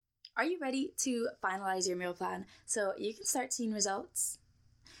Are you ready to finalize your meal plan so you can start seeing results?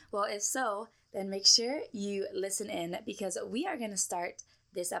 Well, if so, then make sure you listen in because we are going to start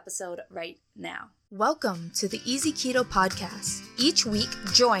this episode right now. Welcome to the Easy Keto Podcast. Each week,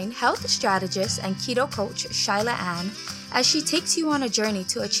 join health strategist and keto coach Shyla Ann as she takes you on a journey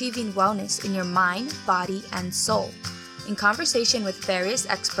to achieving wellness in your mind, body, and soul. In conversation with various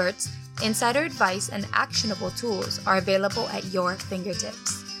experts, insider advice and actionable tools are available at your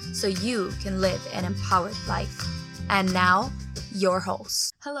fingertips so you can live an empowered life. And now, your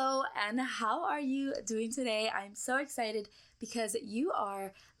host. Hello, and how are you doing today? I'm so excited because you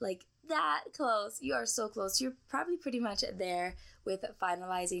are like that close. You are so close. You're probably pretty much there with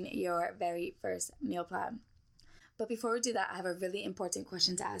finalizing your very first meal plan. But before we do that, I have a really important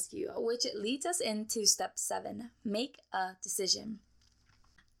question to ask you, which leads us into step 7, make a decision.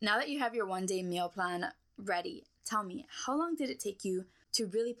 Now that you have your one-day meal plan ready, tell me, how long did it take you to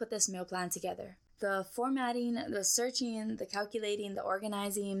really put this meal plan together? The formatting, the searching, the calculating, the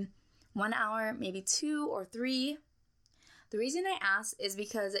organizing, 1 hour, maybe 2 or 3. The reason I ask is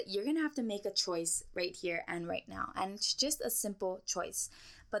because you're going to have to make a choice right here and right now. And it's just a simple choice.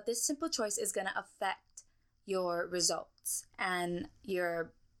 But this simple choice is going to affect your results and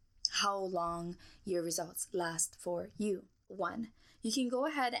how long your results last for you. 1, you can go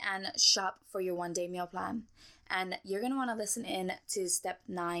ahead and shop for your one-day meal plan. And you're going to want to listen in to step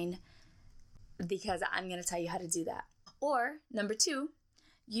 9 because I'm going to tell you how to do that. Or number 2,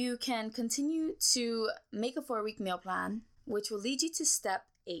 you can continue to make a 4-week meal plan, which will lead you to step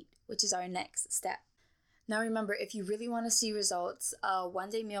 8, which is our next step. Now remember, if you really want to see results, a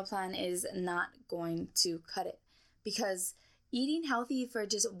one-day meal plan is not going to cut it because eating healthy for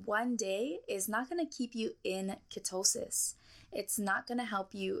just one day is not going to keep you in ketosis. It's not going to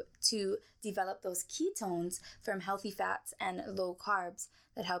help you to develop those ketones from healthy fats and low carbs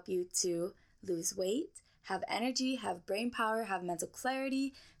that help you to lose weight, have energy, have brain power, have mental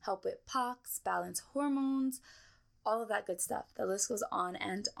clarity, help with POX, balance hormones, all of that good stuff. The list goes on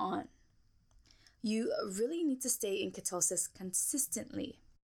and on. You really need to stay in ketosis consistently.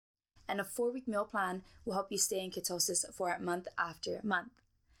 And a 4-week meal plan will help you stay in ketosis for month after month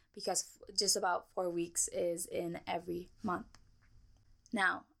because just about 4 weeks is in every month.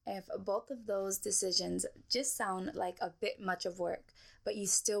 Now, if both of those decisions just sound like a bit much of work, but you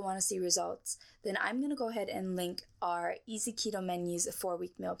still want to see results, then I'm going to go ahead and link our Easy Keto Menus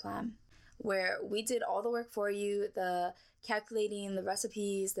 4-week meal plan, where we did all the work for you, the calculating, the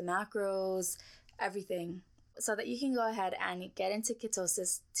recipes, the macros, everything, so that you can go ahead and get into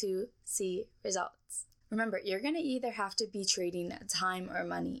ketosis to see results. Remember, you're going to either have to be trading time or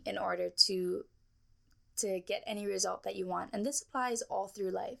money in order to get any result that you want. And this applies all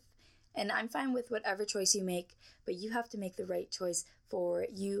through life. And I'm fine with whatever choice you make, but you have to make the right choice for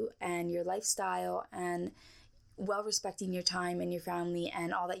you and your lifestyle and while respecting your time and your family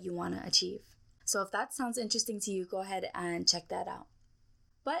and all that you want to achieve. So if that sounds interesting to you, go ahead and check that out.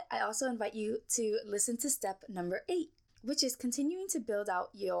 But I also invite you to listen to step number 8, which is continuing to build out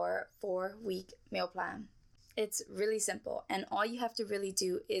your 4-week meal plan. It's really simple, and all you have to really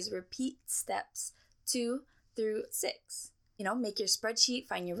do is repeat steps 2 through 6. Make your spreadsheet,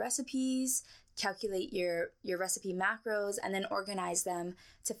 find your recipes, calculate your recipe macros, and then organize them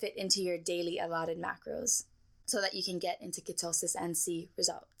to fit into your daily allotted macros so that you can get into ketosis and see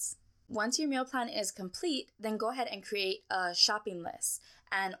results. Once your meal plan is complete, then go ahead and create a shopping list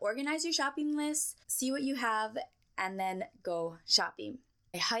and organize your shopping list, see what you have, and then go shopping.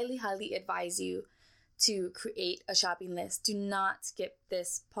 I highly, highly advise you to create a shopping list. Do not skip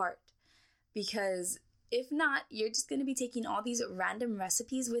this part because if not, you're just going to be taking all these random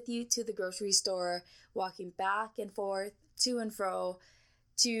recipes with you to the grocery store, walking back and forth, to and fro,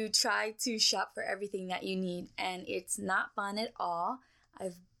 to try to shop for everything that you need. And it's not fun at all.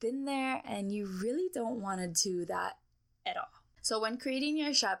 I've been there and you really don't want to do that at all. So when creating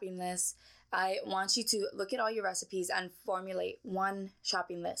your shopping list, I want you to look at all your recipes and formulate one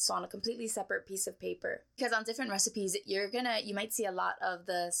shopping list, so on a completely separate piece of paper. Because on different recipes, you might see a lot of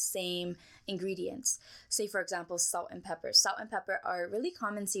the same ingredients. Say, for example, salt and pepper. Salt and pepper are really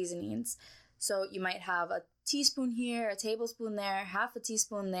common seasonings. So you might have a teaspoon here, a tablespoon there, half a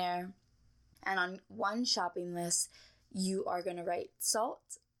teaspoon there. And on one shopping list, you are going to write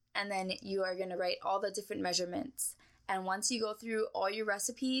salt, and then you are going to write all the different measurements. And once you go through all your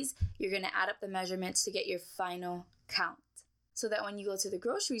recipes, you're going to add up the measurements to get your final count. So that when you go to the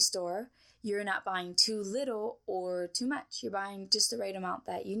grocery store, you're not buying too little or too much. You're buying just the right amount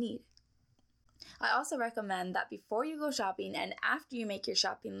that you need. I also recommend that before you go shopping and after you make your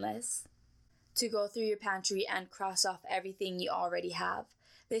shopping list, to go through your pantry and cross off everything you already have.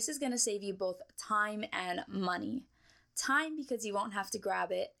 This is going to save you both time and money. Time because you won't have to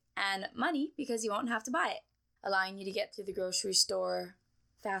grab it, and money because you won't have to buy it, allowing you to get to the grocery store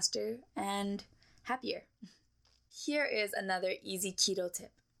faster and happier. Here is another easy keto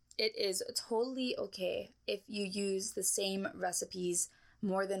tip. It is totally okay if you use the same recipes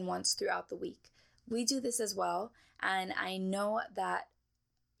more than once throughout the week. We do this as well, and I know that,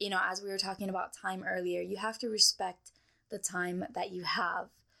 as we were talking about time earlier, you have to respect the time that you have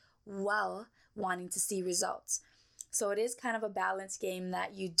while wanting to see results. So it is kind of a balance game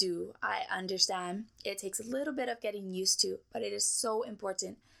that you do. I understand it takes a little bit of getting used to, but it is so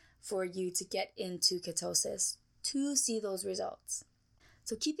important for you to get into ketosis to see those results.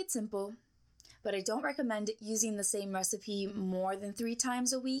 So keep it simple, but I don't recommend using the same recipe more than 3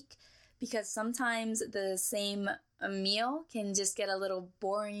 times a week, because sometimes the same meal can just get a little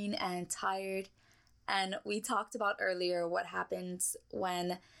boring and tired. And we talked about earlier what happens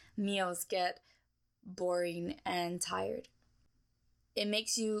when meals get boring and tired. It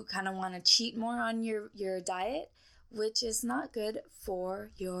makes you kind of want to cheat more on your diet, which is not good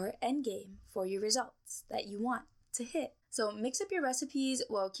for your end game, for your results that you want to hit. So mix up your recipes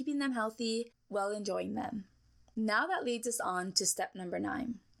while keeping them healthy, while enjoying them. Now that leads us on to step number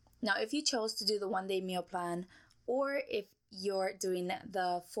 9. Now, if you chose to do the 1-day meal plan, or if you're doing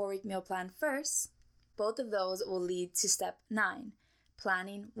the 4-week meal plan first, both of those will lead to step 9,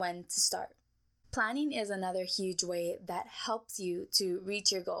 planning when to start. Planning is another huge way that helps you to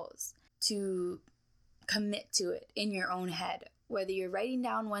reach your goals, to commit to it in your own head, whether you're writing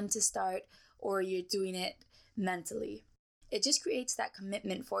down when to start or you're doing it mentally. It just creates that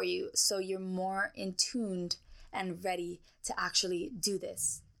commitment for you, so you're more in tuned and ready to actually do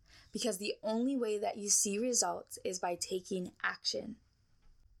this. Because the only way that you see results is by taking action.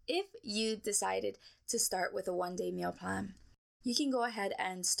 If you decided to start with a 1-day meal plan, you can go ahead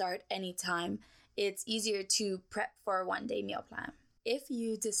and start anytime. It's easier to prep for a 1-day meal plan. If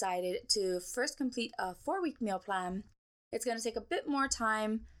you decided to first complete a 4-week meal plan, it's going to take a bit more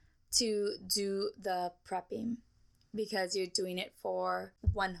time to do the prepping, because you're doing it for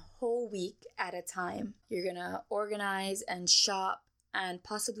 1 whole week at a time. You're going to organize and shop and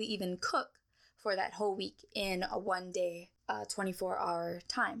possibly even cook for that whole week in a 1-day, 24-hour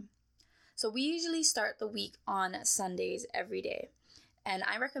time. So we usually start the week on Sundays every day. And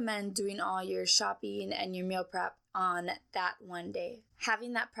I recommend doing all your shopping and your meal prep on that one day.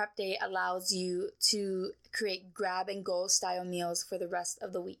 Having that prep day allows you to create grab and go style meals for the rest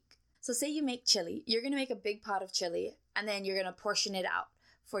of the week. So say you make chili. You're going to make a big pot of chili, and then you're going to portion it out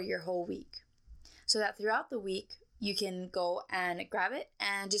for your whole week, so that throughout the week, you can go and grab it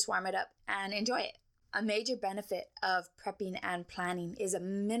and just warm it up and enjoy it. A major benefit of prepping and planning is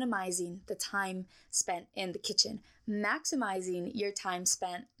minimizing the time spent in the kitchen, maximizing your time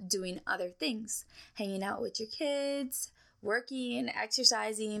spent doing other things, hanging out with your kids, working,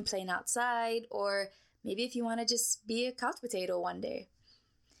 exercising, playing outside, or maybe if you want to just be a couch potato one day.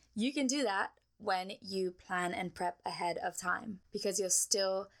 You can do that when you plan and prep ahead of time, because you'll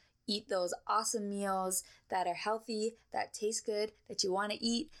still eat those awesome meals that are healthy, that taste good, that you want to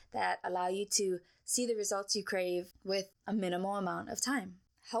eat, that allow you to see the results you crave with a minimal amount of time.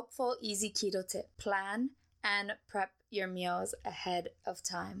 Helpful, easy keto tip: plan and prep your meals ahead of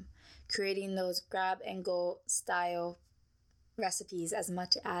time, creating those grab and go style recipes as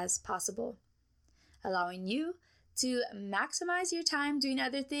much as possible, allowing you to maximize your time doing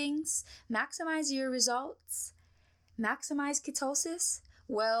other things, maximize your results, maximize ketosis,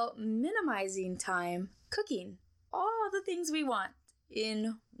 while minimizing time cooking. All the things we want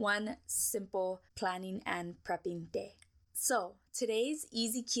in one simple planning and prepping day. So today's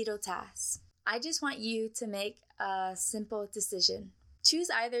easy keto task, I just want you to make a simple decision. Choose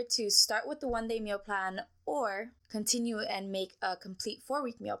either to start with the 1-day meal plan or continue and make a complete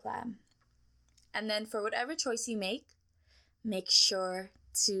 4-week meal plan. And then for whatever choice you make sure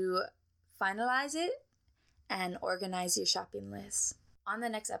to finalize it and organize your shopping list. On the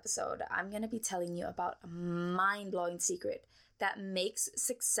next episode, I'm going to be telling you about a mind-blowing secret that makes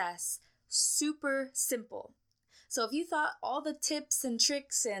success super simple. So if you thought all the tips and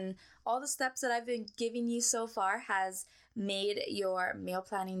tricks and all the steps that I've been giving you so far has made your meal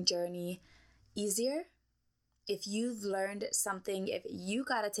planning journey easier, if you've learned something, if you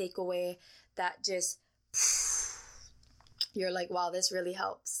got a takeaway that just, you're like, wow, this really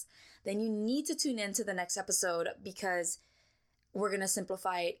helps, then you need to tune in to the next episode, because we're going to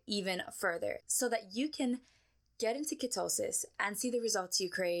simplify it even further so that you can get into ketosis and see the results you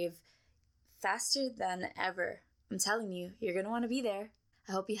crave faster than ever. I'm telling you, you're going to want to be there.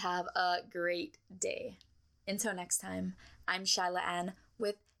 I hope you have a great day. Until next time, I'm Shyla Ann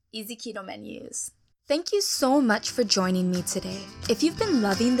with Easy Keto Menus. Thank you so much for joining me today. If you've been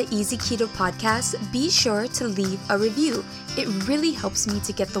loving the Easy Keto podcast, be sure to leave a review. It really helps me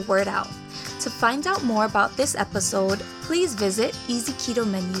to get the word out. To find out more about this episode, please visit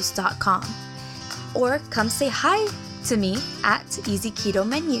easyketomenus.com or come say hi to me at Easy Keto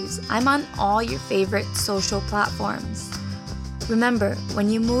Menus. I'm on all your favorite social platforms. Remember, when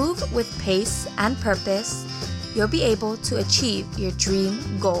you move with pace and purpose, you'll be able to achieve your dream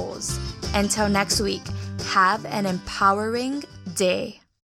goals. Until next week, have an empowering day.